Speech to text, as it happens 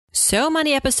So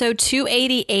Money episode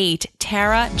 288,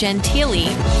 Tara Gentile.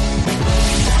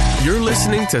 You're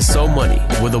listening to So Money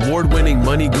with award-winning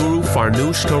money guru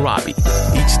Farnoosh Torabi.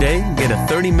 Each day, get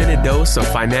a 30-minute dose of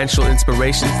financial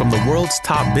inspiration from the world's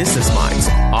top business minds,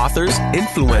 authors,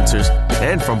 influencers,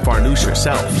 and from Farnoosh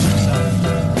herself.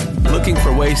 Looking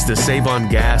for ways to save on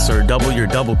gas or double your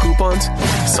double coupons?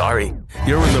 Sorry,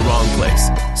 you're in the wrong place.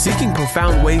 Seeking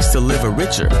profound ways to live a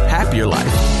richer, happier life.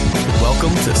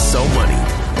 Welcome to So Money.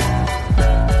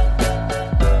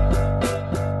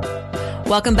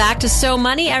 Welcome back to So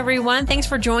Money, everyone. Thanks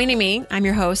for joining me. I'm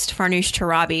your host, Farnoosh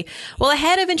Torabi. Well,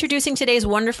 ahead of introducing today's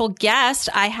wonderful guest,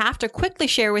 I have to quickly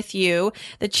share with you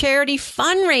the charity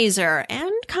fundraiser and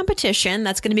competition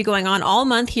that's going to be going on all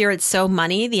month here at So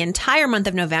Money, the entire month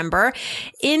of November,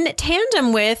 in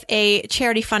tandem with a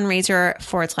charity fundraiser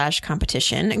 /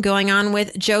 competition going on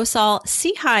with Josal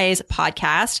Sihai's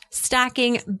podcast,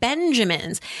 Stacking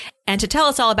Benjamins. And to tell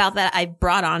us all about that, I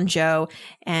brought on Joe.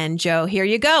 And Joe, here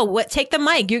you go. Take the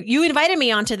mic. You invited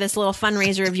me onto this little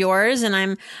fundraiser of yours,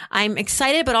 and I'm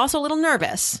excited, but also a little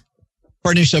nervous.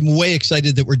 Farnoosh, I'm way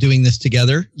excited that we're doing this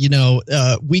together. You know,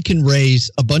 we can raise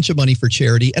a bunch of money for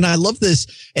charity. And I love this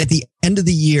at the end of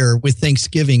the year with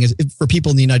Thanksgiving. For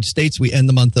people in the United States, we end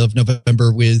the month of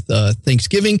November with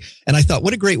Thanksgiving. And I thought,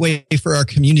 what a great way for our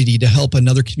community to help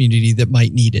another community that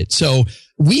might need it. So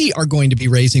we are going to be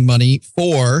raising money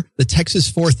for the Texas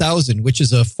 4000, which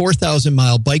is a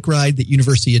 4,000-mile bike ride that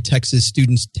University of Texas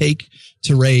students take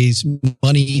to raise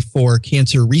money for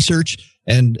cancer research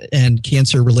and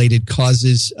cancer-related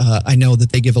causes. I know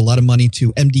that they give a lot of money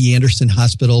to MD Anderson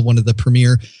Hospital, one of the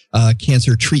premier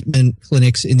cancer treatment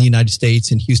clinics in the United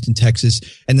States in Houston, Texas.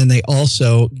 And then they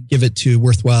also give it to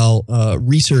worthwhile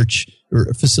research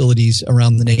facilities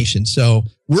around the nation. So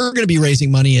we're going to be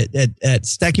raising money at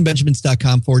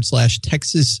stackingbenjamins.com /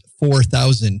 Texas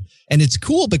 4000. And it's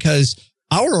cool because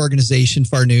our organization,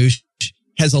 Farnoosh,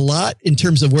 has a lot in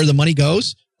terms of where the money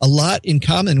goes, a lot in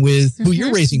common with who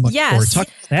you're raising money for. Talk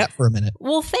about that for a minute.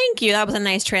 Well, thank you. That was a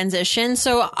nice transition.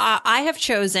 So I have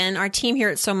chosen, our team here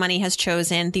at So Money has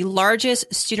chosen the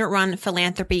largest student-run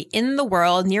philanthropy in the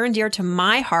world, near and dear to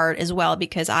my heart as well,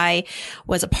 because I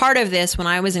was a part of this when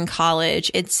I was in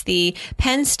college. It's the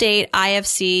Penn State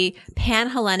IFC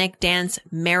Pan-Hellenic Dance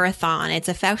Marathon. It's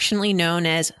affectionately known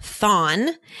as THON,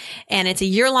 and it's a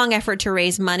year-long effort to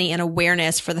raise money and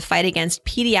awareness for the fight against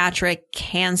pediatric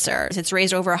cancers. It's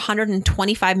raised over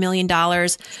 $125 million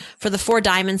for the Four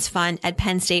Diamonds Fund at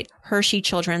Penn State Hershey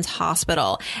Children's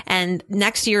Hospital. And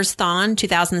next year's Thon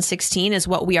 2016 is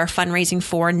what we are fundraising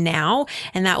for now.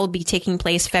 And that will be taking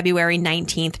place February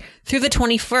 19th through the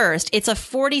 21st. It's a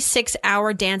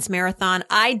 46-hour dance marathon.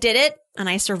 I did it. And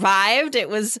I survived. It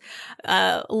was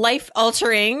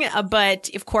life-altering, but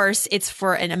of course, it's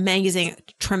for an amazing,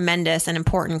 tremendous, and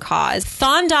important cause.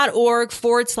 Thon.org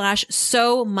 /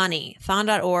 So Money.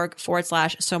 Thon.org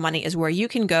 / So Money is where you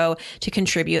can go to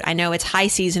contribute. I know it's high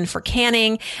season for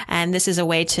canning, and this is a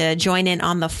way to join in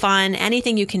on the fun.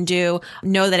 Anything you can do,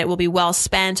 know that it will be well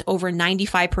spent. Over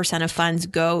 95% of funds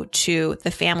go to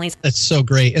the families. That's so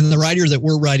great. And the rider that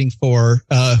we're riding for,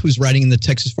 who's riding in the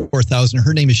Texas 4000,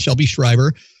 her name is Shelby Schreiber.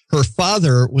 Her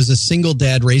father was a single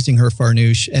dad raising her,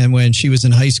 Farnoosh. And when she was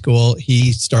in high school,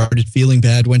 he started feeling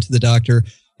bad, went to the doctor.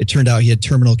 It turned out he had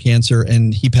terminal cancer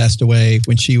and he passed away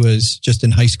when she was just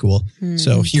in high school.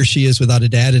 So here she is without a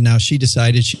dad. And now she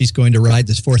decided she's going to ride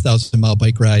this 4,000-mile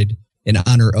bike ride in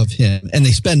honor of him. And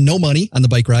they spend no money on the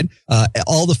bike ride.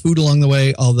 All the food along the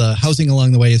way, all the housing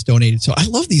along the way is donated. So I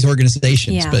love these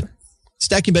organizations, but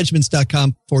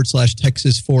stackingbenjamins.com /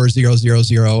 Texas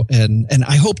 4000. And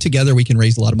I hope together we can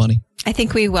raise a lot of money. I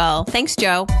think we will. Thanks,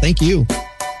 Joe. Thank you.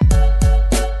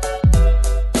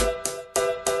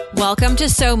 Welcome to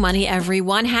So Money,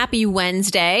 everyone. Happy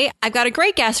Wednesday. I've got a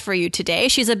great guest for you today.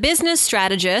 She's a business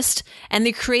strategist and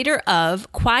the creator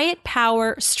of Quiet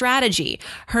Power Strategy.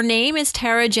 Her name is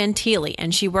Tara Gentile,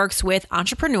 and she works with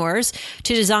entrepreneurs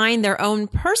to design their own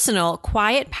personal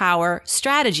quiet power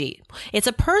strategy. It's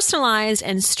a personalized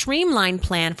and streamlined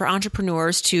plan for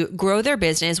entrepreneurs to grow their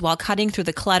business while cutting through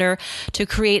the clutter to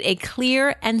create a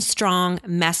clear and strong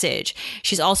message.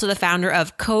 She's also the founder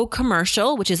of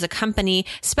Co-Commercial, which is a company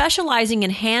specializing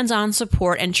in hands-on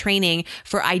support and training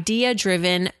for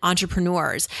idea-driven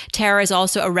entrepreneurs. Tara is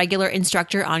also a regular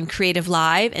instructor on Creative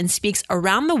Live and speaks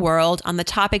around the world on the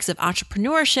topics of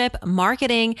entrepreneurship,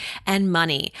 marketing, and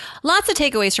money. Lots of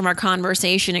takeaways from our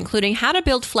conversation, including how to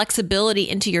build flexibility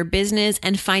into your business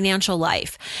and financial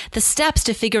life, the steps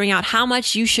to figuring out how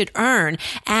much you should earn,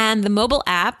 and the mobile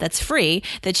app that's free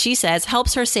that she says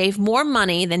helps her save more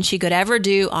money than she could ever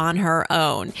do on her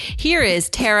own. Here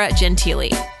is Tara Gentile.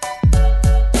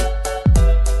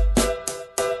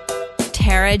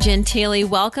 Tara Gentile.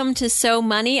 Welcome to So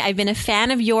Money. I've been a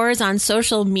fan of yours on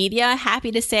social media.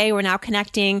 Happy to say we're now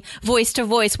connecting voice to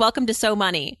voice. Welcome to So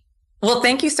Money. Well,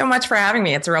 thank you so much for having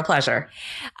me. It's a real pleasure.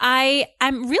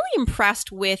 I'm really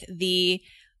impressed with the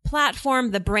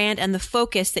platform, the brand, and the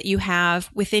focus that you have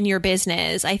within your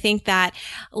business. I think that,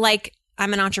 like,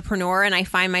 I'm an entrepreneur and I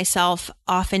find myself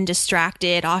often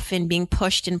distracted, often being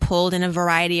pushed and pulled in a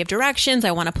variety of directions.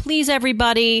 I want to please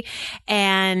everybody.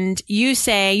 And you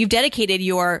say you've dedicated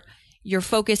your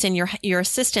focus and your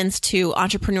assistance to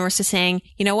entrepreneurs to saying,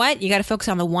 you know what, you got to focus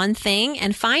on the one thing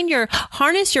and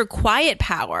harness your quiet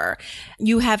power.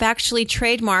 You have actually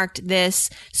trademarked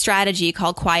this strategy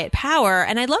called quiet power.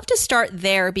 And I'd love to start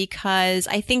there because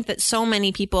I think that so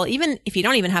many people, even if you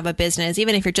don't even have a business,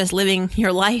 even if you're just living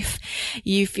your life,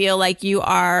 you feel like you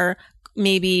are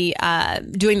maybe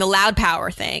doing the loud power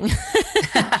thing.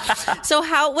 So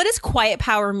what does quiet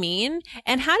power mean?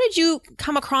 And how did you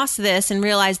come across this and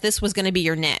realize this was going to be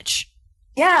your niche?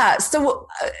 Yeah. So,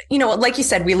 like you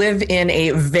said, we live in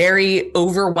a very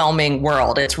overwhelming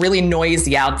world. It's really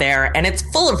noisy out there and it's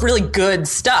full of really good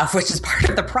stuff, which is part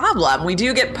of the problem. We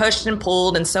do get pushed and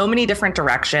pulled in so many different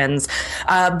directions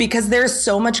because there's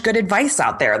so much good advice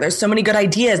out there. There's so many good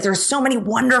ideas. There's so many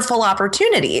wonderful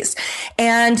opportunities.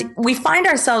 And we find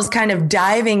ourselves kind of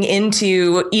diving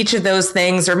into each of those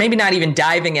things, or maybe not even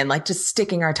diving in, like just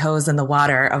sticking our toes in the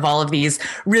water of all of these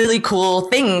really cool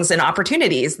things and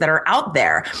opportunities that are out there.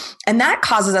 And that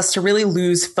causes us to really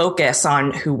lose focus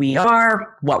on who we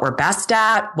are, what we're best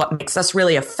at, what makes us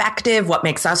really effective, what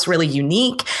makes us really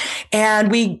unique.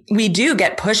 And we do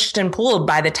get pushed and pulled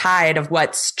by the tide of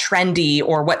what's trendy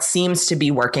or what seems to be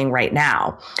working right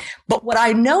now. But what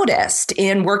I noticed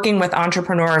in working with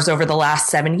entrepreneurs over the last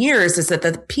 7 years is that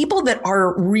the people that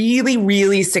are really,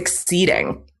 really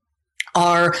succeeding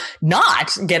are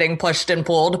not getting pushed and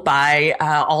pulled by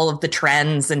all of the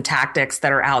trends and tactics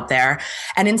that are out there,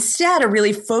 and instead are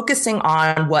really focusing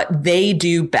on what they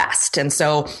do best. And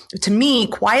so to me,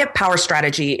 quiet power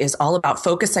strategy is all about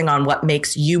focusing on what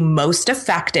makes you most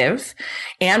effective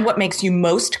and what makes you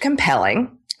most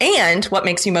compelling and what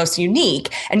makes you most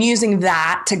unique, and using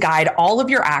that to guide all of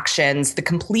your actions, the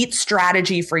complete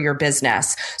strategy for your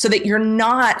business, so that you're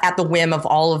not at the whim of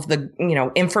all of the,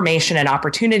 information and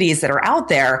opportunities that are out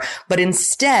there, but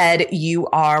instead you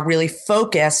are really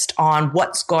focused on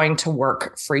what's going to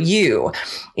work for you.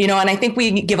 And I think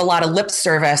we give a lot of lip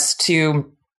service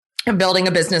to building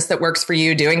a business that works for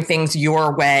you, doing things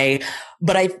your way.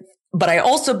 But I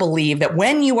also believe that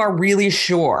when you are really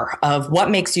sure of what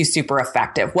makes you super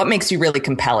effective, what makes you really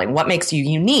compelling, what makes you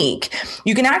unique,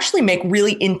 you can actually make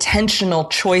really intentional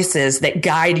choices that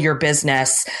guide your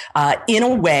business in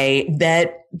a way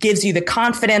that gives you the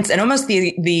confidence and almost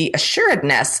the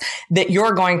assuredness that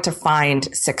you're going to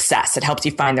find success. It helps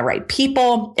you find the right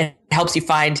people. It helps you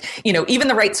find, even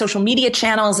the right social media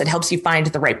channels. It helps you find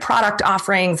the right product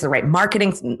offerings, the right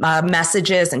marketing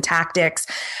messages and tactics.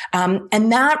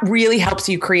 And that really helps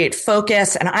you create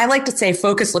focus. And I like to say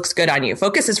focus looks good on you.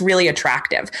 Focus is really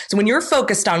attractive. So when you're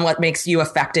focused on what makes you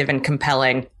effective and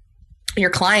compelling, your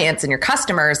clients and your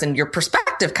customers and your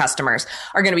prospective customers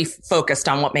are going to be focused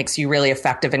on what makes you really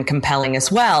effective and compelling as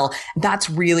well. That's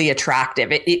really attractive.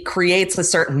 It creates a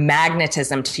certain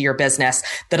magnetism to your business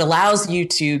that allows you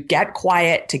to get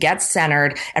quiet, to get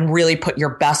centered, and really put your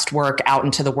best work out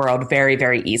into the world very,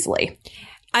 very easily.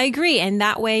 I agree. And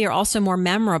that way you're also more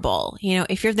memorable.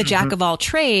 If you're the jack of all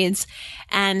trades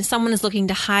and someone is looking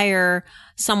to hire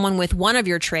someone with one of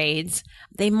your trades,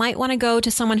 they might want to go to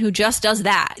someone who just does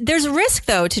that. There's a risk,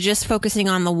 though, to just focusing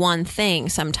on the one thing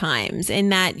sometimes, in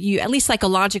that you, at least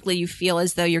psychologically, you feel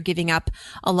as though you're giving up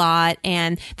a lot.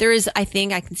 And there is, I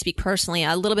think I can speak personally,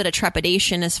 a little bit of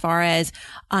trepidation as far as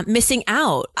missing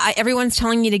out. Everyone's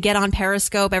telling you to get on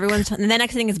Periscope. And the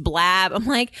next thing is Blab. I'm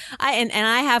like, I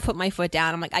have put my foot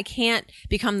down. I'm like, I can't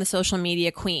become the social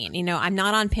media queen. I'm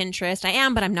not on Pinterest. I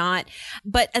am, but I'm not.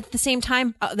 But at the same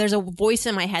time, there's a voice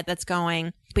in my head that's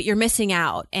going, but you're missing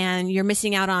out, and you're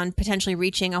missing out on potentially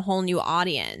reaching a whole new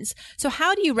audience. So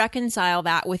how do you reconcile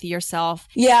that with yourself?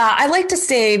 Yeah, I like to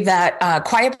say that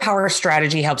quiet power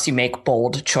strategy helps you make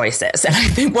bold choices. And I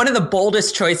think one of the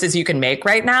boldest choices you can make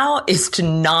right now is to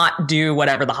not do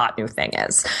whatever the hot new thing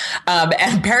is.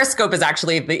 And Periscope is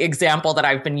actually the example that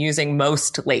I've been using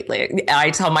most lately. I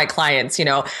tell my clients,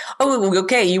 oh,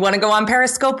 okay, you want to go on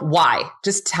Periscope? Why?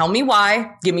 Just tell me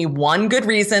why. Give me one good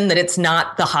reason that it's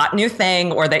not the hot new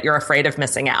thing, or that you're afraid of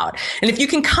missing out. And if you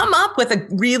can come up with a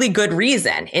really good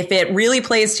reason, if it really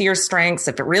plays to your strengths,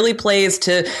 if it really plays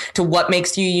to what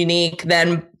makes you unique,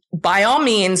 then by all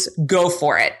means, go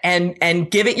for it and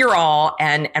give it your all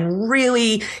and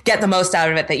really get the most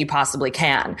out of it that you possibly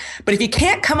can. But if you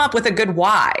can't come up with a good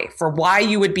why for why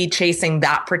you would be chasing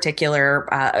that particular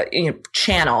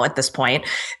channel at this point,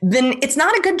 then it's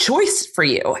not a good choice for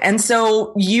you. And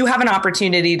so you have an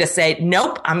opportunity to say,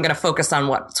 nope, I'm going to focus on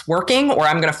what's working, or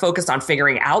I'm going to focus on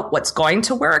figuring out what's going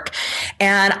to work.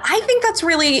 And I think that's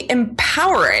really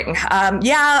empowering.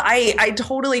 I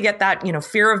totally get that,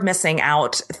 fear of missing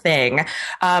out thing.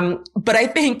 But I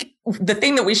think the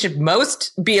thing that we should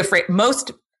most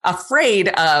afraid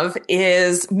of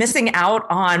is missing out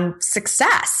on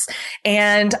success.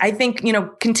 And I think,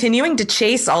 continuing to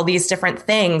chase all these different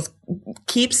things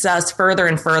keeps us further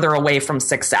and further away from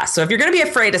success. So if you're going to be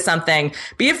afraid of something,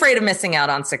 be afraid of missing out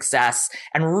on success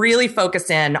and really focus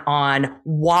in on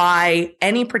why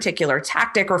any particular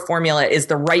tactic or formula is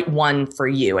the right one for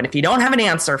you. And if you don't have an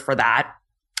answer for that,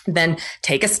 then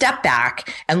take a step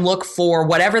back and look for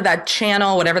whatever that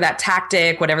channel, whatever that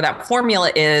tactic, whatever that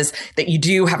formula is, that you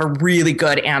do have a really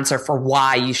good answer for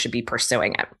why you should be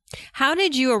pursuing it. How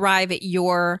did you arrive at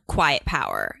your quiet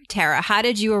power, Tara? How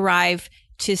did you arrive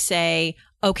to say,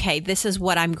 okay, this is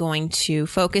what I'm going to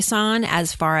focus on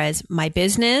as far as my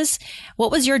business?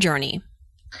 What was your journey?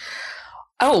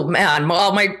 Oh man,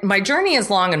 well, my journey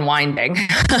is long and winding,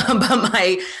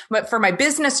 but for my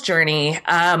business journey,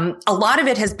 a lot of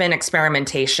it has been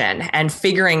experimentation and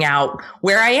figuring out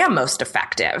where I am most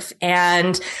effective.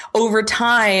 And over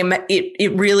time,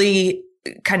 it really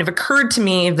kind of occurred to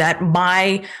me that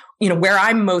where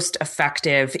I'm most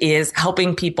effective is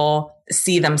helping people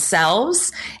see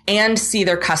themselves and see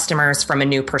their customers from a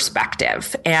new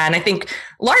perspective. And I think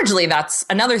largely that's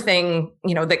another thing,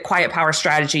 that Quiet Power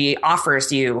Strategy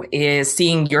offers you, is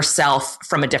seeing yourself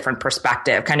from a different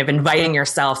perspective, kind of inviting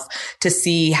yourself to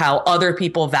see how other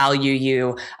people value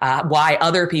you, why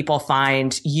other people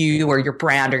find you or your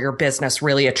brand or your business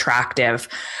really attractive.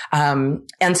 And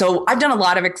so I've done a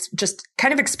lot of just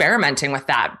kind of experimenting with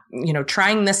that,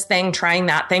 trying this thing, trying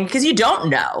that thing, because you don't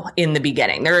know in the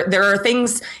beginning. There are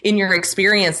things in your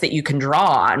experience that you can draw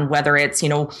on, whether it's,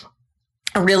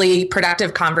 a really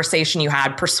productive conversation you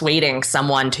had persuading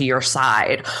someone to your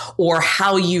side, or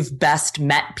how you've best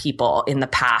met people in the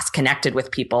past, connected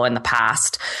with people in the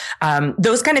past.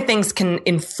 Those kind of things can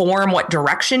inform what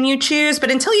direction you choose, but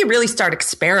until you really start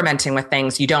experimenting with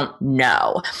things, you don't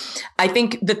know. I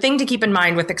think the thing to keep in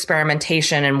mind with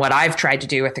experimentation, and what I've tried to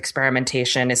do with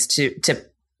experimentation, is to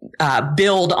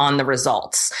build on the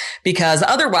results, because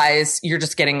otherwise you're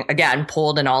just getting, again,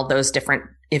 pulled in all those different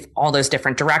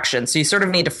directions. So you sort of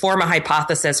need to form a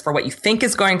hypothesis for what you think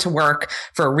is going to work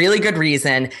for a really good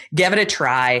reason, give it a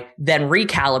try, then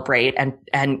recalibrate and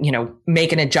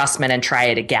make an adjustment and try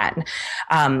it again.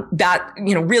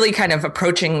 Really kind of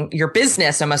approaching your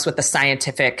business almost with the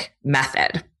scientific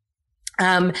method.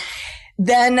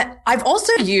 Then I've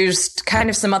also used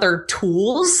kind of some other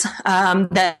tools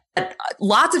that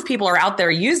lots of people are out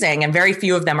there using, and very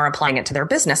few of them are applying it to their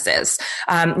businesses.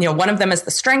 One of them is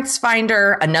the Strengths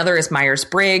Finder. Another is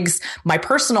Myers-Briggs. My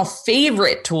personal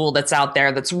favorite tool that's out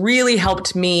there that's really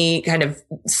helped me kind of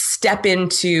step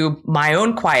into my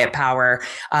own quiet power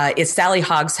is Sally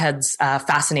Hogshead's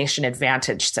Fascination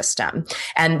Advantage system.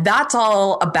 And that's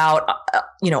all about,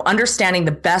 understanding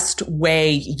the best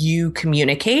way you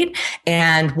communicate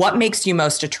and what makes you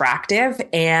most attractive,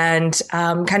 and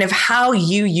kind of how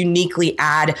you uniquely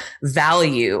add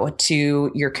value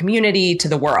to your community, to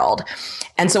the world.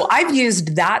 And so I've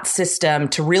used that system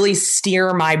to really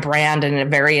steer my brand in a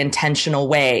very intentional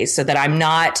way, so that I'm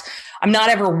not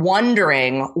ever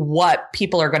wondering what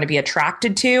people are going to be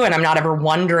attracted to. And I'm not ever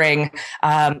wondering,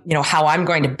 how I'm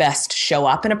going to best show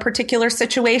up in a particular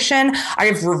situation.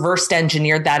 I've reversed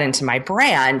engineered that into my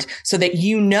brand so that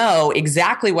you know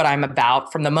exactly what I'm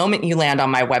about from the moment you land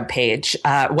on my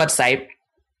website.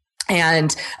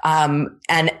 And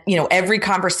every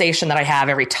conversation that I have,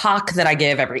 every talk that I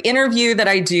give, every interview that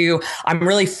I do, I'm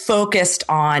really focused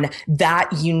on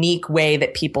that unique way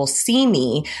that people see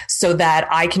me, so that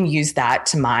I can use that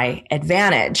to my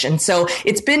advantage. And so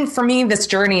it's been, for me, this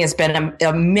journey has been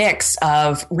a mix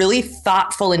of really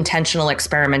thoughtful, intentional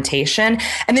experimentation,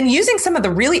 and then using some of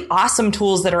the really awesome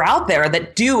tools that are out there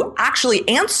that do actually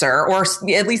answer, or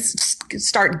at least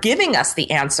start giving us the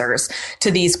answers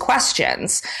to these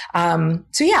questions.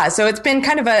 So it's been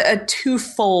kind of a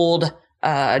twofold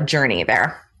journey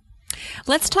there.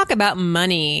 Let's talk about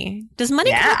money. Does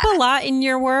money come up a lot in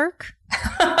your work?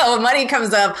 Oh, money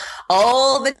comes up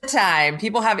all the time.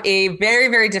 People have a very,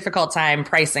 very difficult time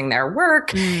pricing their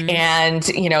work and,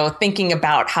 thinking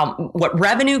about what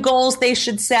revenue goals they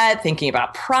should set, thinking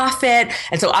about profit.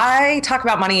 And so I talk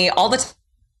about money all the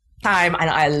time, and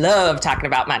I love talking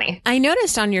about money. I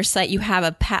noticed on your site you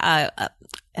have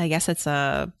I guess it's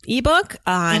a ebook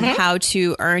on how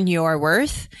to earn your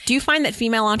worth. Do you find that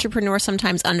female entrepreneurs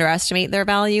sometimes underestimate their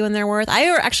value and their worth?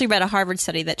 I actually read a Harvard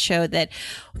study that showed that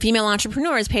female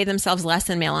entrepreneurs pay themselves less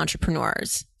than male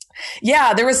entrepreneurs.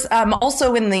 Yeah, there was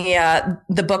also in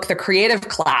the book, The Creative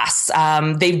Class,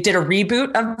 they did a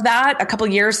reboot of that a couple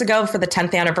years ago for the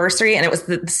 10th anniversary. And it was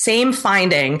the same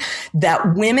finding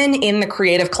that women in the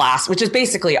creative class, which is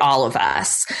basically all of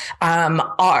us,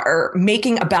 are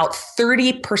making about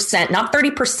 30%, not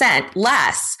 30%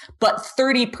 less, but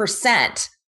 30%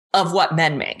 of what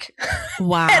men make.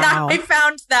 Wow. And I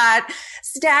found that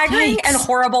staggering Yikes. and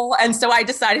horrible. And so I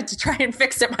decided to try and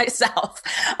fix it myself,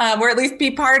 or at least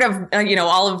be part of,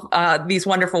 all of these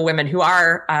wonderful women who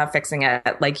are fixing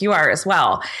it like you are as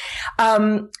well.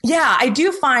 I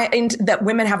do find that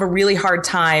women have a really hard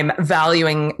time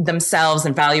valuing themselves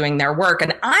and valuing their work.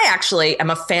 And I actually am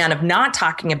a fan of not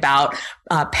talking about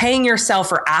paying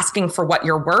yourself or asking for what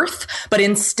you're worth, but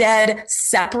instead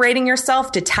separating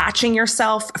yourself, detaching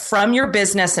yourself from your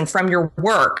business and from your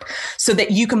work so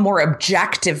that you can more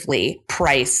objectively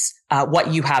price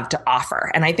what you have to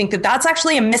offer. And I think that that's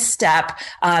actually a misstep.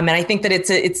 And I think that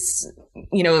it's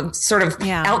sort of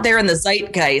out there in the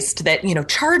zeitgeist that,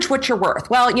 charge what you're worth.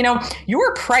 Well,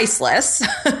 you're priceless.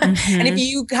 And if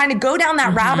you kind of go down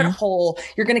that rabbit hole,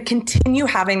 you're going to continue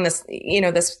having this,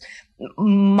 this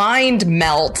mind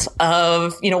melt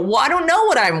of, well, I don't know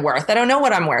what I'm worth. I don't know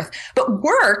what I'm worth. But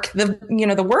work,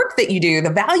 the work that you do, the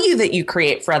value that you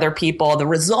create for other people, the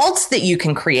results that you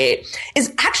can create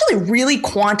is actually really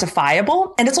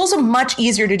quantifiable. And it's also much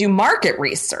easier to do market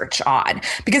research on.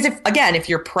 Because if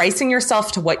you're pricing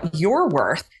yourself to what you're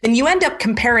worth, then you end up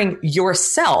comparing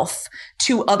yourself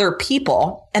to other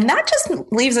people. And that just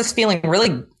leaves us feeling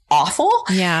really awful.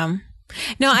 Yeah.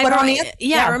 No,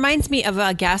 it reminds me of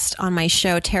a guest on my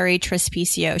show, Terry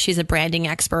Trespicio. She's a branding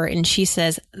expert, and she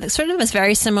says sort of this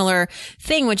very similar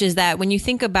thing, which is that when you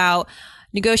think about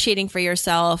negotiating for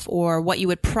yourself or what you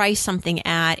would price something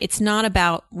at, it's not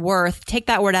about worth. Take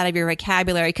that word out of your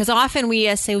vocabulary, because often we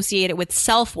associate it with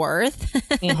self-worth,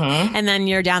 and then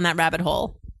you're down that rabbit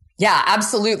hole. Yeah,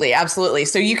 absolutely. Absolutely.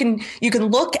 So you can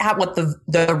look at what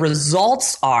the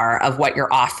results are of what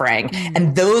you're offering,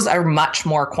 and those are much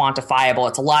more quantifiable.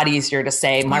 It's a lot easier to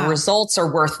say my results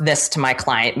are worth this to my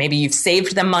client. Maybe you've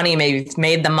saved them money. Maybe you've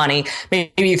made them money.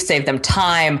 Maybe you've saved them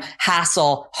time,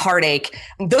 hassle, heartache.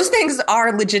 Those things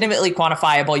are legitimately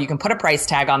quantifiable. You can put a price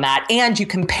tag on that, and you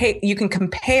can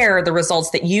compare the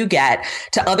results that you get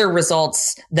to other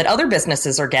results that other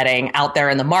businesses are getting out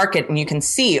there in the market. And you can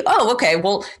see, oh, okay,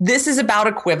 well, this is about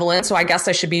equivalent, so I guess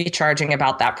I should be charging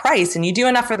about that price. And you do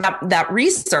enough of that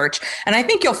research, and I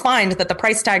think you'll find that the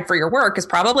price tag for your work is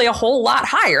probably a whole lot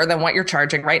higher than what you're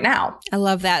charging right now. I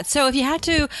love that. So if you had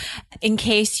to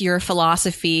encase your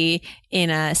philosophy in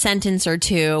a sentence or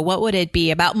two, what would it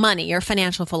be about money, your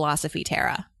financial philosophy,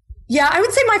 Tara? Yeah, I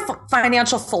would say my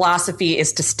financial philosophy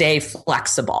is to stay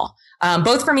flexible.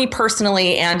 Both for me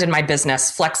personally and in my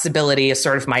business, flexibility is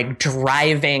sort of my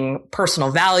driving personal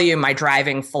value, my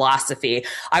driving philosophy.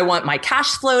 I want my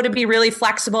cash flow to be really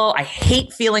flexible. I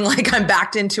hate feeling like I'm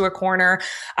backed into a corner.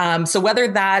 So whether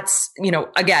that's,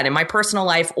 again, in my personal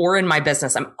life or in my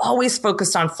business, I'm always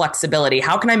focused on flexibility.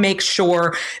 How can I make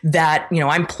sure that,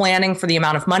 I'm planning for the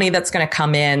amount of money that's going to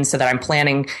come in, so that I'm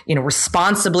planning,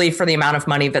 responsibly for the amount of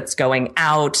money that's going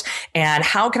out? And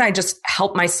how can I just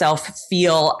help myself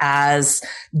feel as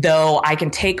though I can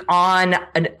take on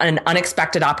an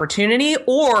unexpected opportunity,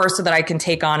 or so that I can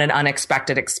take on an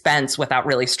unexpected expense without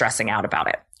really stressing out about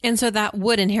it. And so that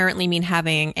would inherently mean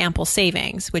having ample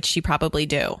savings, which you probably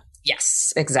do.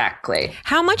 Yes, exactly.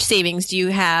 How much savings do you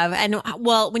have? And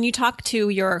well, when you talk to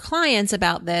your clients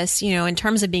about this, in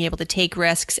terms of being able to take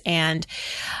risks and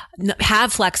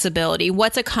have flexibility,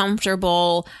 what's a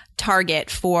comfortable target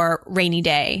for rainy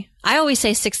day? I always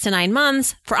say 6 to 9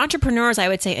 months. For entrepreneurs, I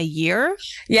would say a year.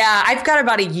 Yeah, I've got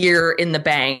about a year in the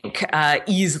bank,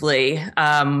 easily.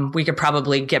 We could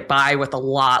probably get by with a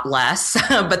lot less,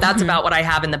 but that's about what I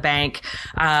have in the bank.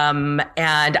 And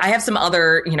I have some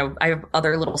other, I have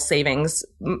other little savings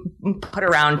put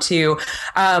around too.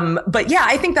 But yeah,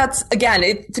 I think that's,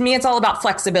 again, to me, it's all about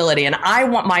flexibility, and I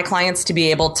want my clients to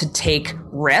be able to take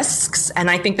risks.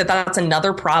 And I think that that's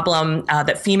another problem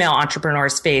that female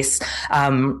entrepreneurs face.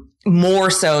 more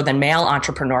so than male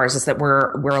entrepreneurs is that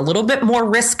we're a little bit more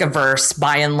risk averse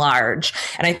by and large.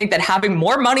 And I think that having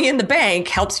more money in the bank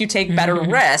helps you take better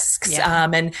risks. Yeah.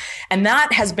 And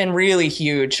that has been really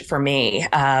huge for me.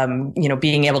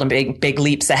 Being able to make big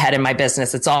leaps ahead in my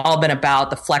business. It's all been about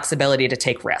the flexibility to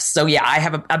take risks. So yeah, I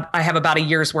have about a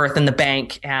year's worth in the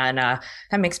bank, and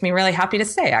that makes me really happy to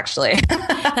say, actually.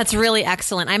 That's really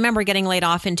excellent. I remember getting laid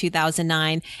off in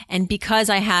 2009, and because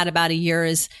I had about a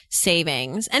year's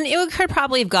savings, and it could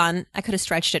probably have gone, I could have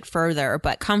stretched it further,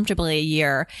 but comfortably a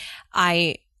year,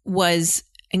 I was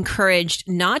encouraged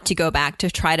not to go back to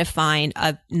try to find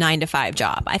a 9-to-5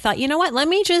 job. I thought, you know what, let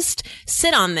me just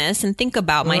sit on this and think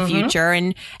about my future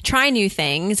and try new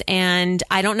things. And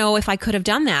I don't know if I could have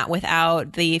done that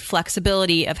without the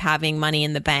flexibility of having money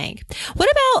in the bank. What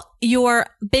about your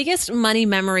biggest money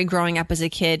memory growing up as a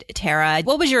kid, Tara?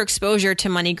 What was your exposure to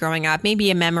money growing up?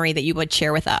 Maybe a memory that you would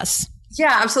share with us.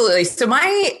 Yeah, absolutely. So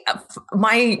my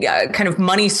kind of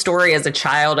money story as a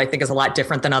child, I think, is a lot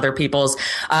different than other people's.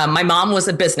 My mom was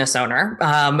a business owner,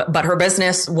 but her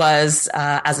business was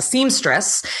as a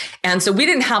seamstress. And so we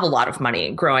didn't have a lot of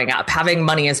money growing up. Having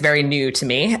money is very new to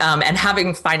me, and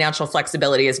having financial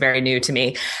flexibility is very new to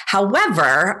me.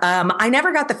 However, I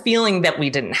never got the feeling that we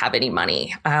didn't have any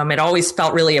money. It always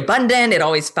felt really abundant. It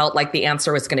always felt like the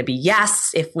answer was going to be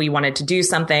yes if we wanted to do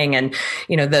something. And,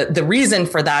 the reason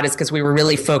for that is because we were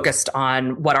really focused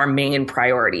on what our main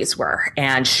priorities were.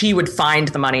 And she would find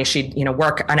the money. She'd,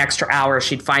 work an extra hour.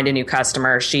 She'd find a new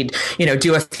customer. She'd,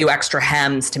 do a few extra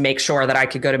hems to make sure that I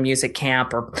could go to music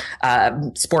camp or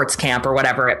sports camp or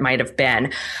whatever it might have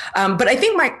been. But I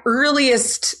think my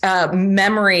earliest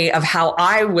memory of how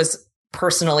I was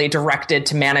personally directed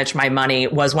to manage my money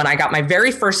was when I got my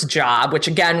very first job, which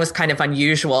again was kind of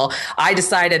unusual. I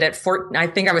decided I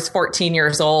think I was 14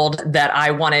 years old, that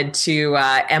I wanted to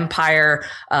umpire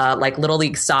like Little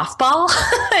League softball.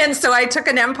 And so I took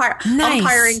an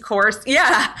umpiring course.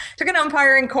 Yeah, took an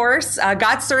umpiring course,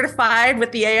 got certified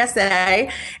with the ASA,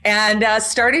 and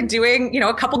started doing,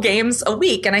 a couple games a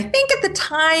week. And I think at the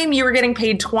time you were getting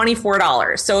paid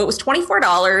 $24. So it was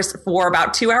 $24 for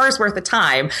about 2 hours worth of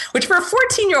time, which for a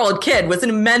 14-year-old kid was an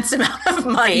immense amount of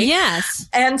money. Yes.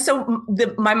 And so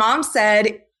my mom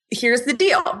said, here's the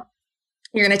deal.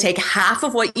 You're going to take half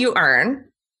of what you earn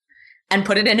and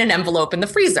put it in an envelope in the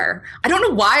freezer. I don't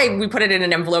know why we put it in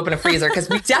an envelope in a freezer, because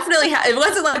we definitely had, it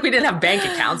wasn't like we didn't have bank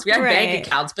accounts. We had bank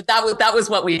accounts, but that was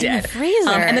what we did. In the freezer.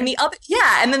 And then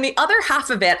the other half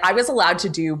of it, I was allowed to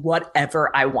do whatever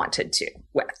I wanted to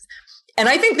with. And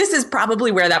I think this is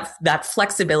probably where that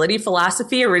flexibility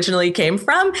philosophy originally came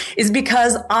from, is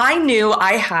because I knew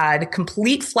I had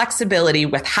complete flexibility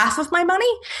with half of my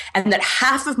money, and that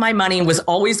half of my money was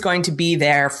always going to be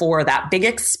there for that big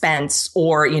expense,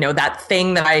 or, that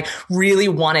thing that I really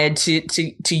wanted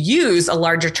to use a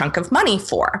larger chunk of money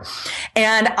for.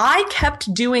 And I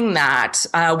kept doing that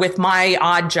with my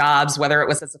odd jobs, whether it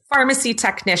was as a pharmacy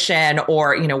technician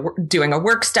or, doing a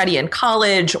work study in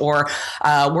college, or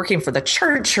working for the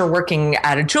church or working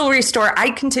at a jewelry store.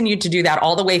 I continued to do that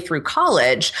all the way through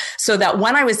college, so that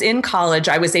when I was in college,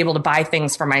 I was able to buy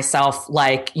things for myself,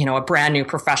 like, a brand new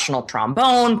professional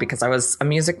trombone, because I was a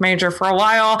music major for a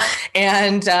while.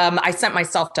 And I sent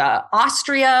myself to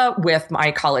Austria with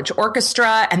my college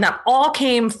orchestra. And that all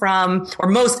came from,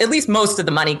 at least most of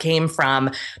the money came from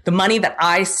the money that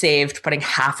I saved, putting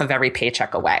half of every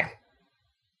paycheck away.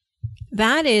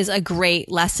 That is a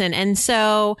great lesson. And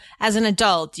so as an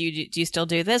adult, do you still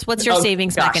do this? What's your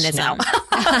savings mechanism?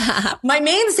 No. My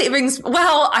main savings,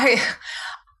 I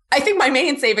think my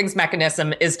main savings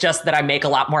mechanism is just that I make a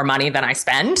lot more money than I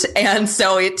spend. And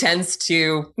so it tends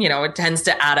to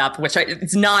add up, which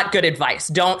it's not good advice.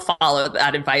 Don't follow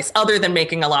that advice, other than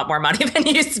making a lot more money than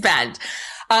you spend.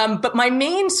 But my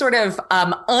main sort of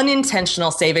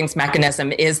unintentional savings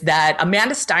mechanism is that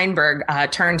Amanda Steinberg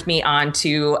turned me on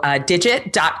to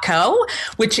Digit.co,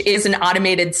 which is an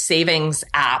automated savings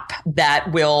app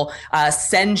that will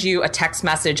send you a text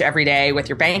message every day with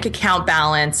your bank account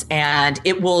balance, and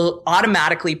it will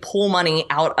automatically pull money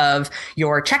out of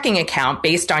your checking account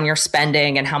based on your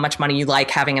spending and how much money you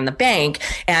like having in the bank,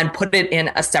 and put it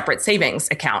in a separate savings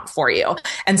account for you.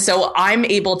 And so I'm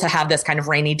able to have this kind of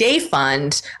rainy day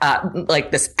fund, like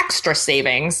this extra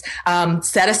savings,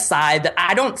 set aside that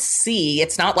I don't see.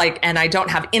 It's not like, and I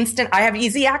don't have I have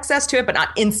easy access to it, but not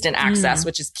instant access,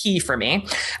 which is key for me.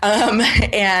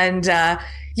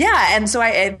 Yeah. And so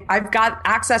I've got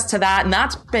access to that. And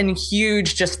that's been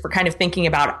huge just for kind of thinking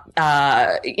about,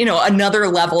 another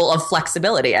level of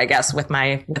flexibility, I guess, with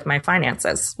my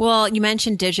finances. Well, you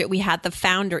mentioned Digit. We had the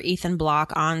founder, Ethan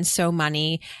Block, on So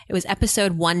Money. It was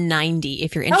episode 190,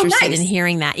 if you're interested in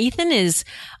hearing that. Ethan is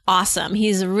awesome.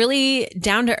 He's really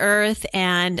down to earth.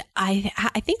 And I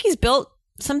think he's built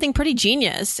something pretty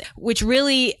genius, which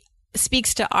really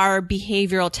speaks to our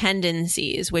behavioral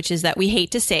tendencies, which is that we hate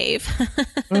to save.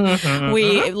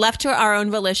 We left to our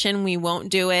own volition. We won't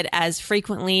do it as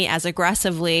frequently, as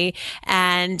aggressively.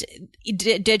 And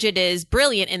Digit is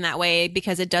brilliant in that way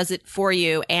because it does it for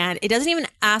you. And it doesn't even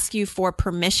ask you for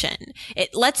permission.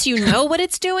 It lets you know what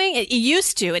it's doing. It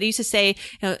used to say,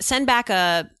 send back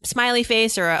a smiley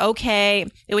face or a okay.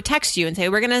 It would text you and say,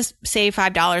 we're going to save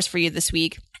 $5 for you this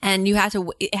week. And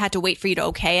it had to wait for you to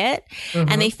okay it.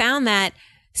 And they found that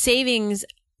savings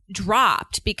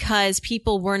dropped because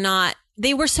people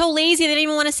they were so lazy. They didn't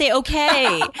even want to say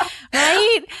okay. Right?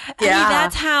 Yeah. I mean,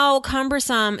 that's how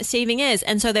cumbersome saving is.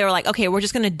 And so they were like, okay, we're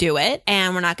just going to do it.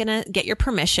 And we're not going to get your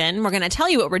permission. We're going to tell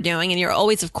you what we're doing. And you're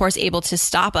always, of course, able to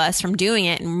stop us from doing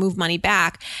it and move money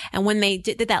back. And when they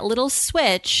did that little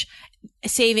switch,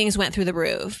 savings went through the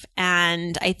roof.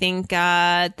 And I think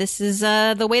this is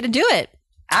the way to do it.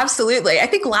 Absolutely. I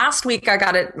think last week or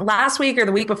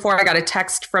the week before, I got a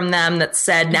text from them that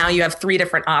said, now you have 3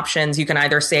 different options. You can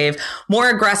either save more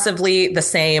aggressively, the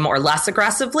same, or less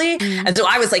aggressively. And so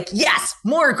I was like, yes,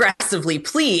 more aggressively,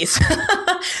 please.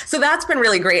 So that's been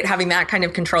really great having that kind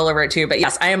of control over it too. But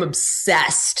yes, I am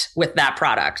obsessed with that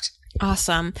product.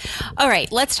 Awesome. All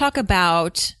right. Let's talk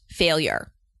about failure.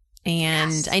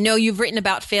 And I know you've written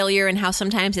about failure and how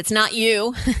sometimes it's not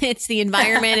you, it's the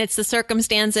environment, it's the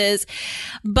circumstances.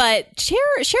 But share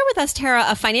with us, Tara,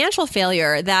 a financial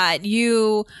failure that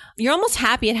you're almost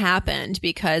happy it happened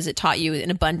because it taught you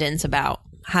in abundance about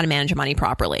how to manage your money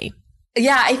properly.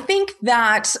 Yeah, I think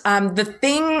that the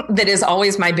thing that is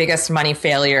always my biggest money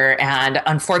failure, and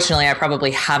unfortunately, I probably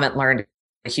haven't learned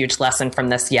a huge lesson from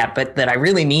this yet, but that I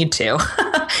really need to,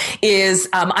 is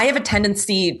I have a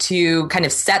tendency to kind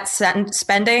of set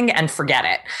spending and forget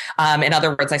it. In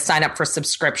other words, I sign up for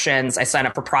subscriptions, I sign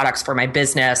up for products for my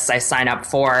business, I sign up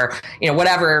for,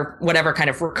 whatever kind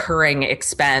of recurring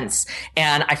expense,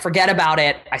 and I forget about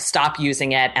it, I stop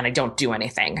using it, and I don't do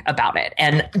anything about it.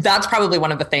 And that's probably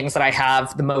one of the things that I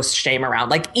have the most shame around.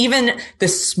 Like even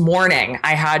this morning,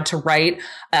 I had to write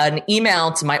an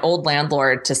email to my old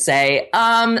landlord to say,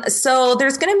 so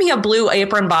there's going to be a Blue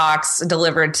Apron box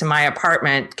delivered to my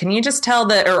apartment. Can you just tell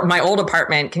my old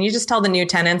apartment, can you just tell the new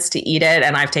tenants to eat it?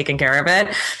 And I've taken care of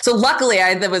it. So luckily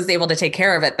I was able to take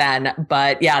care of it then.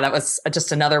 But yeah, that was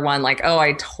just another one like, oh,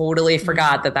 I totally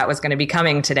forgot that was going to be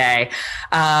coming today.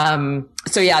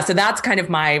 So that's kind of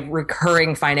my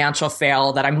recurring financial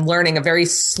fail that I'm learning a very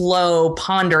slow,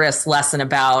 ponderous lesson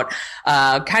about,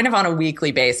 kind of on a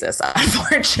weekly basis,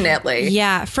 unfortunately.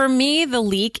 Yeah. For me, the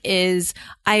leak is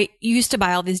I used to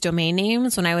buy all these domain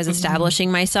names when I was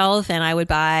establishing myself, and I would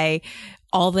buy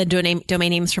all the domain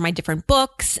names for my different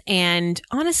books. And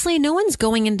honestly, no one's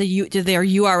going into their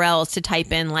URLs to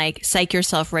type in like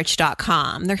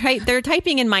psychyourselfrich.com. They're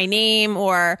typing in my name,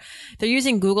 or they're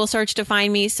using Google search to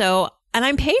find me. And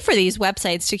I'm paid for these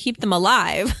websites to keep them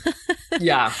alive.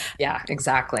 Yeah,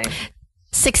 exactly.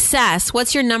 Success.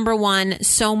 What's your number one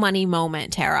So Money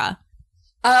moment, Tara?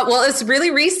 Well, it's really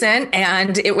recent,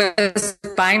 and it was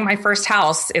buying my first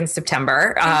house in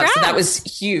September. So that was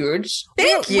huge.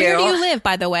 Thank you. Where do you live,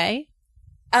 by the way?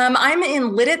 I'm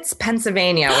in Lidditz,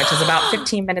 Pennsylvania, which is about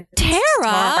 15 minutes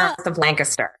north of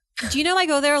Lancaster. Do you know I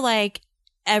go there like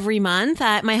every month?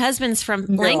 My husband's from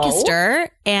Lancaster,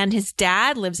 and his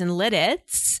dad lives in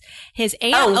Lidditz. His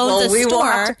aunt owns a store. Will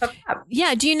have to hook up.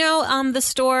 Yeah. Do you know the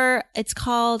store? It's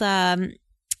called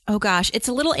oh gosh, it's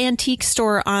a little antique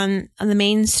store on the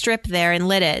main strip there in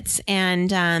Lidditz,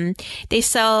 and they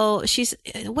sell.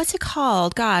 What's it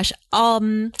called? Gosh,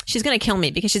 she's gonna kill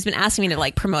me because she's been asking me to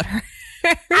like promote her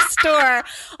store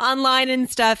online and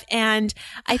stuff, and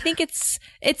I think it's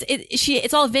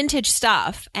all vintage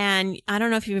stuff, and I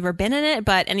don't know if you've ever been in it,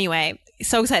 but anyway,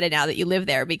 so excited now that you live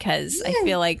there because I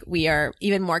feel like we are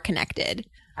even more connected.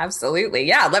 Absolutely.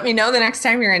 Yeah. Let me know the next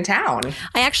time you're in town.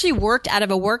 I actually worked out of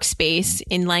a workspace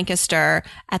in Lancaster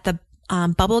at the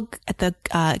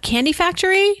candy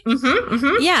factory.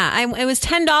 Yeah. It was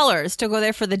 $10 to go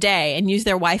there for the day and use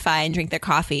their Wi-Fi and drink their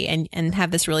coffee and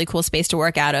have this really cool space to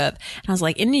work out of. And I was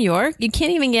like, in New York, you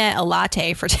can't even get a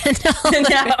latte for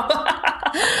 $10.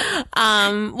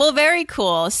 Well, very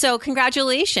cool. So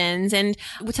congratulations, and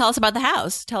tell us about the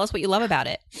house. Tell us what you love about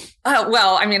it.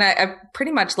 Well, I mean, I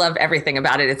pretty much love everything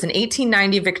about it. It's an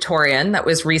 1890 Victorian that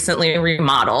was recently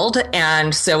remodeled.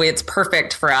 And so it's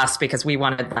perfect for us because we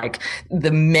wanted like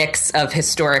the mix of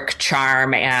historic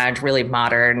charm and really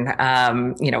modern,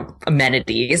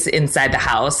 amenities inside the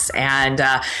house. And,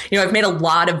 I've made a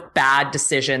lot of bad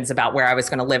decisions about where I was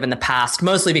going to live in the past,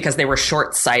 mostly because they were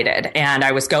short-sighted. And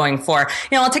I was going for,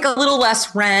 I'll take a little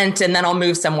less rent and then I'll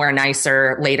move somewhere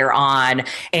nicer later on.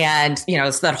 And,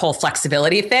 it's that whole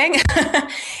flexibility thing.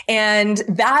 And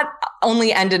that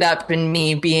only ended up in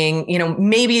me being,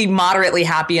 maybe moderately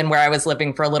happy in where I was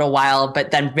living for a little while,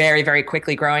 but then very, very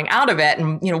quickly growing out of it.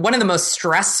 And, one of the most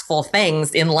stressful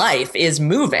things in life is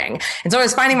moving. And so I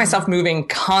was finding myself moving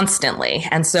constantly.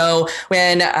 And so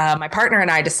when my partner and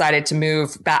I decided to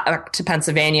move back to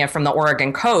Pennsylvania from the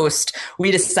Oregon coast,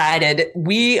 we decided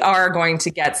we are going to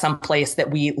get someplace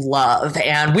that we love.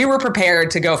 And we were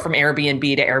prepared to go from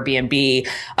Airbnb to Airbnb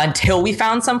until we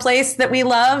found someplace that we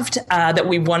loved, that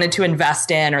we wanted to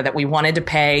invest in or that we wanted to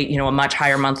pay, a much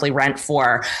higher monthly rent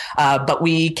for. But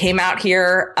we came out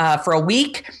here for a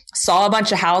week, saw a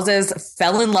bunch of houses,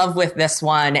 fell in love with this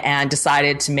one, and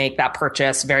decided to make that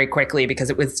purchase very quickly because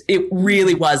it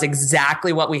really was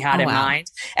exactly what we had in mind.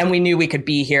 And we knew we could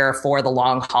be here for the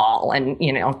long haul. And,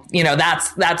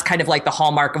 that's kind of like the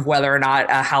hallmark of whether or not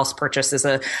a house purchase is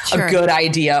a good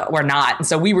idea or not. And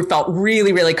so we felt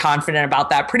really, really confident about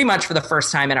that pretty much for the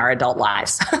first time in our adult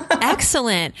lives.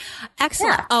 Excellent.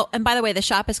 Yeah. Oh, and by the way, the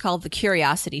shop is called the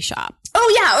Curiosity Shop.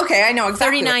 Oh, yeah. Okay. I know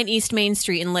exactly. 39 East Main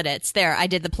Street in Lidditz. There, I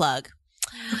did the plug.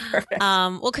 Perfect.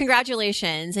 Well,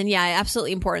 congratulations. And yeah,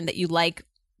 absolutely important that you like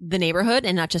the neighborhood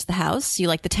and not just the house. You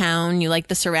like the town, you like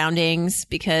the surroundings,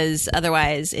 because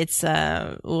otherwise it's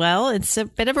a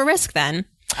bit of a risk then.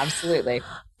 Absolutely.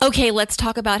 Okay, let's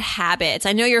talk about habits.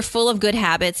 I know you're full of good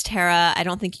habits, Tara. I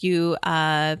don't think you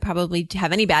probably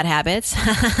have any bad habits.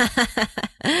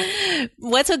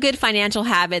 What's a good financial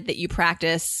habit that you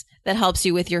practice that helps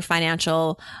you with your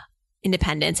financial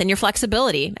independence and your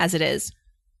flexibility as it is?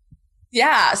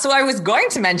 Yeah. So I was going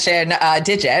to mention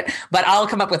Digit, but I'll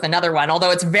come up with another one,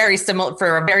 although it's very similar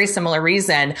for a very similar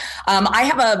reason. I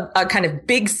have a kind of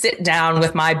big sit down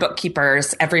with my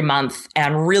bookkeepers every month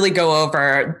and really go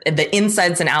over the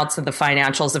insides and outs of the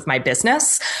financials of my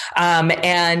business.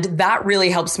 And that really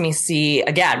helps me see,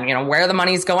 again, where the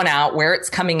money's going out, where it's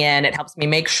coming in. It helps me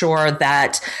make sure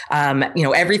that,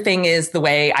 everything is the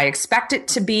way I expect it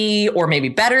to be, or maybe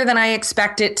better than I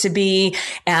expect it to be.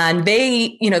 And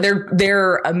they,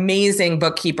 they're amazing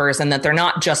bookkeepers, and that they're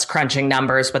not just crunching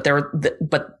numbers, but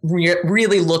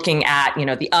really looking at,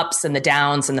 the ups and the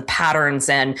downs and the patterns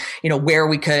and, where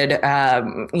we could,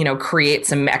 create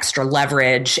some extra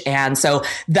leverage. And so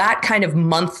that kind of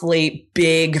monthly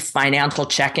big financial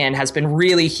check-in has been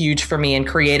really huge for me in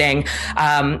creating,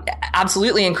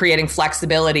 absolutely in creating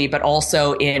flexibility, but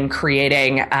also in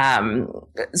creating,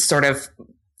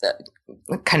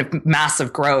 kind of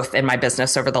massive growth in my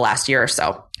business over the last year or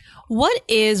so. What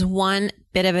is one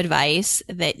bit of advice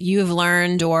that you've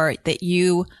learned or that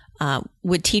you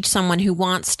would teach someone who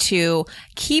wants to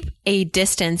keep a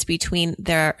distance between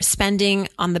their spending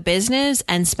on the business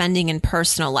and spending in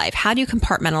personal life? How do you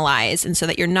compartmentalize and so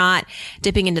that you're not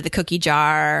dipping into the cookie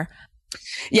jar?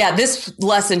 Yeah, this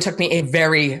lesson took me a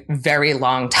very, very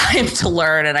long time to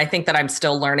learn. And I think that I'm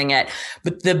still learning it.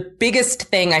 But the biggest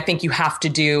thing I think you have to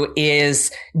do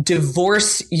is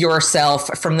divorce yourself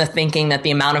from the thinking that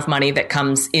the amount of money that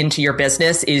comes into your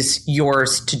business is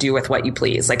yours to do with what you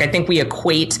please. Like, I think we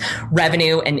equate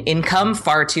revenue and income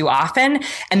far too often.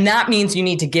 And that means you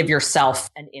need to give yourself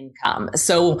an income.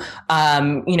 So,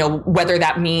 whether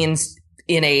that means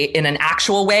in an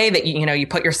actual way that, you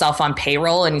put yourself on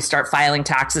payroll and you start filing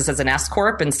taxes as an S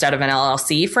corp instead of an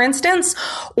LLC, for instance,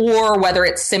 or whether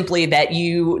it's simply that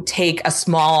you take a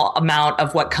small amount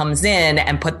of what comes in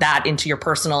and put that into your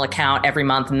personal account every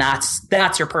month. And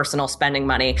that's your personal spending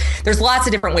money. There's lots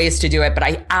of different ways to do it, but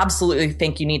I absolutely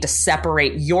think you need to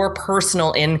separate your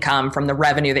personal income from the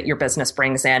revenue that your business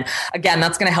brings in. Again,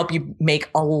 that's going to help you take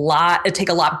a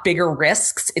lot bigger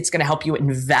risks. It's going to help you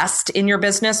invest in your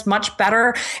business much better.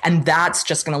 And that's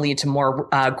just going to lead to more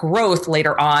growth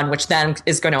later on, which then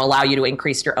is going to allow you to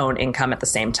increase your own income at the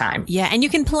same time. Yeah. And you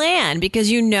can plan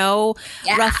because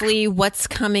roughly what's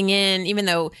coming in, even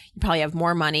though you probably have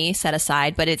more money set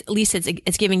aside, but at least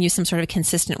it's giving you some sort of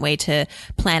consistent way to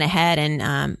plan ahead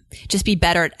and just be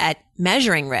better at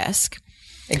measuring risk.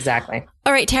 Exactly.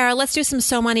 All right, Tara, let's do some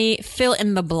So Money fill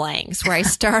in the blanks where I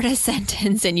start a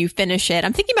sentence and you finish it.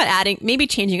 I'm thinking about maybe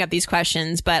changing up these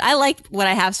questions, but I like what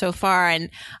I have so far. And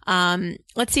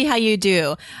let's see how you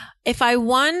do. If I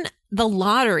won the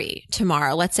lottery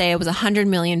tomorrow, let's say it was $100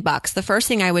 million, the first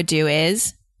thing I would do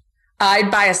is?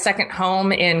 I'd buy a second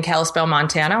home in Kalispell,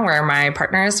 Montana, where my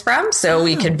partner is from, so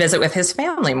we could visit with his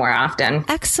family more often.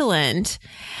 Excellent.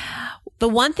 The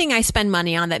one thing I spend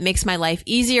money on that makes my life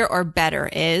easier or better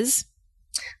is?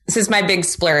 This is my big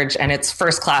splurge, and it's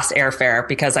first class airfare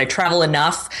because I travel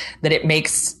enough that it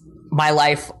makes my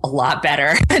life a lot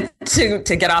better to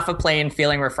get off a plane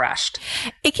feeling refreshed.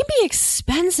 It can be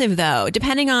expensive though,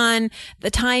 depending on the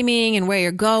timing and where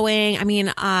you're going. I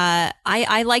mean,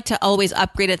 I like to always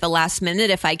upgrade at the last minute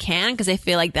if I can, because I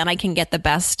feel like then I can get the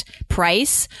best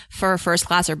price for first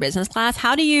class or business class.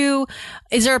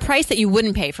 Is there a price that you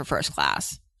wouldn't pay for first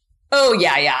class? Oh,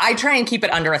 yeah. I try and keep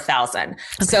it under $1,000. Okay.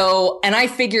 So, and I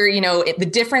figure, the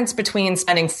difference between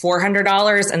spending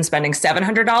 $400 and spending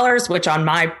 $700, which on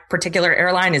my particular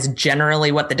airline is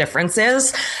generally what the difference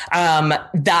is,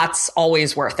 that's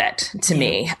always worth it to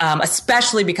me,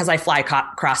 especially because I fly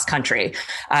cross country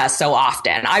so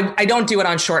often. I don't do it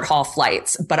on short haul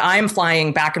flights, but I'm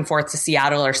flying back and forth to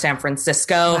Seattle or San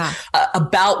Francisco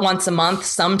about once a month,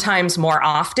 sometimes more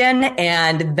often.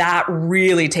 And that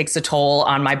really takes a toll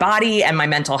on my body and my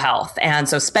mental health. And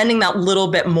so spending that little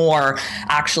bit more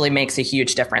actually makes a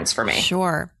huge difference for me.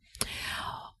 Sure.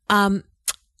 When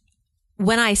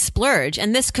I splurge,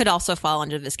 and this could also fall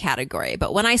under this category,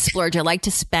 but when I splurge, I like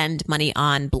to spend money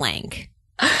on blank.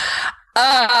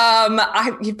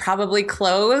 You probably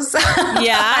clothes.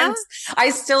 Yeah. I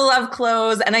still love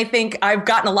clothes. And I think I've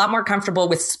gotten a lot more comfortable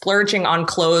with splurging on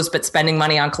clothes, but spending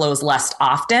money on clothes less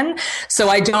often. So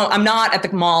I'm not at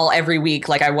the mall every week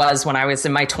like I was when I was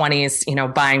in my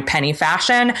 20s, buying penny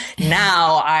fashion.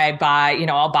 Now I'll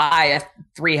buy a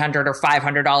 $300 or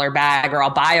 $500 bag, or I'll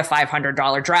buy a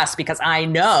 $500 dress because I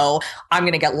know I'm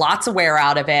going to get lots of wear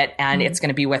out of it and it's going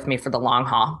to be with me for the long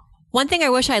haul. One thing I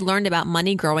wish I learned about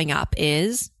money growing up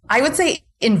is? I would say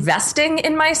investing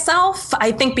in myself.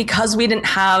 I think because we didn't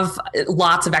have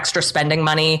lots of extra spending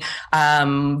money,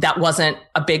 that wasn't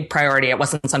a big priority. It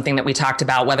wasn't something that we talked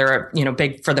about, whether,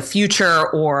 big for the future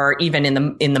or even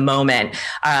in the moment.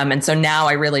 And so now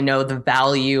I really know the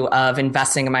value of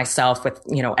investing in myself with,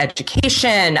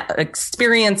 education,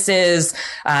 experiences,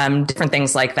 different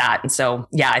things like that. And so,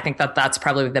 yeah, I think that's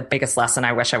probably the biggest lesson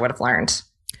I wish I would have learned.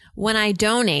 When I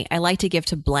donate, I like to give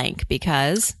to blank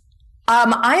because?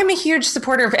 I am a huge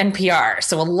supporter of NPR.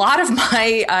 So a lot of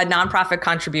my nonprofit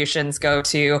contributions go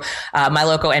to my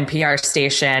local NPR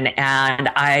station. And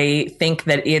I think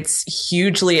that it's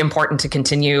hugely important to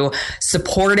continue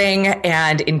supporting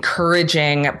and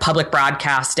encouraging public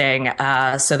broadcasting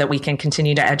so that we can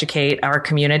continue to educate our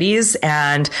communities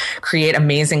and create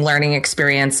amazing learning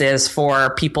experiences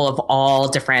for people of all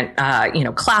different,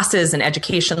 classes and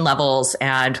education levels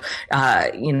and,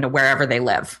 wherever they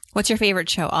live. What's your favorite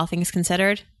show, all things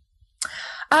considered?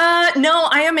 No,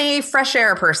 I am a fresh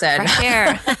air person. Fresh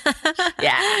air.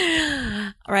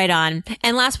 Yeah. Right on.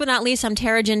 And last but not least, I'm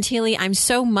Tara Gentile. I'm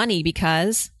so money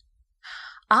because?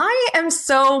 I am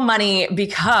so money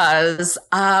because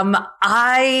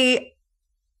I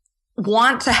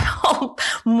want to help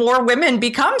more women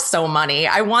become so money.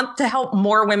 I want to help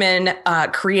more women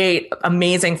create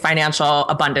amazing financial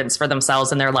abundance for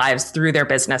themselves and their lives through their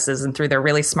businesses and through their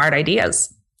really smart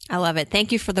ideas. I love it.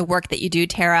 Thank you for the work that you do,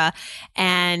 Tara,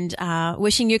 and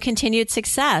wishing you continued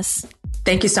success.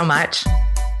 Thank you so much.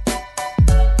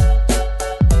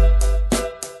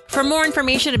 For more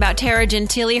information about Tara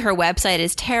Gentile, her website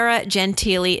is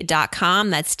taragentile.com.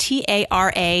 That's TARAGENTILE.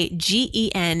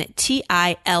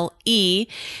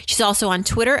 She's also on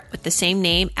Twitter with the same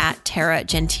name at Tara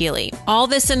Gentile. All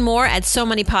this and more at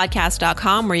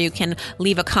SoMoneyPodcast.com, where you can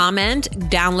leave a comment,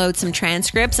 download some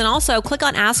transcripts, and also click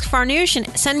on Ask Farnoosh and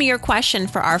send me your question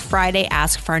for our Friday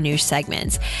Ask Farnoosh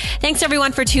segments. Thanks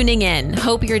everyone for tuning in.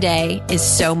 Hope your day is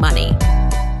so money.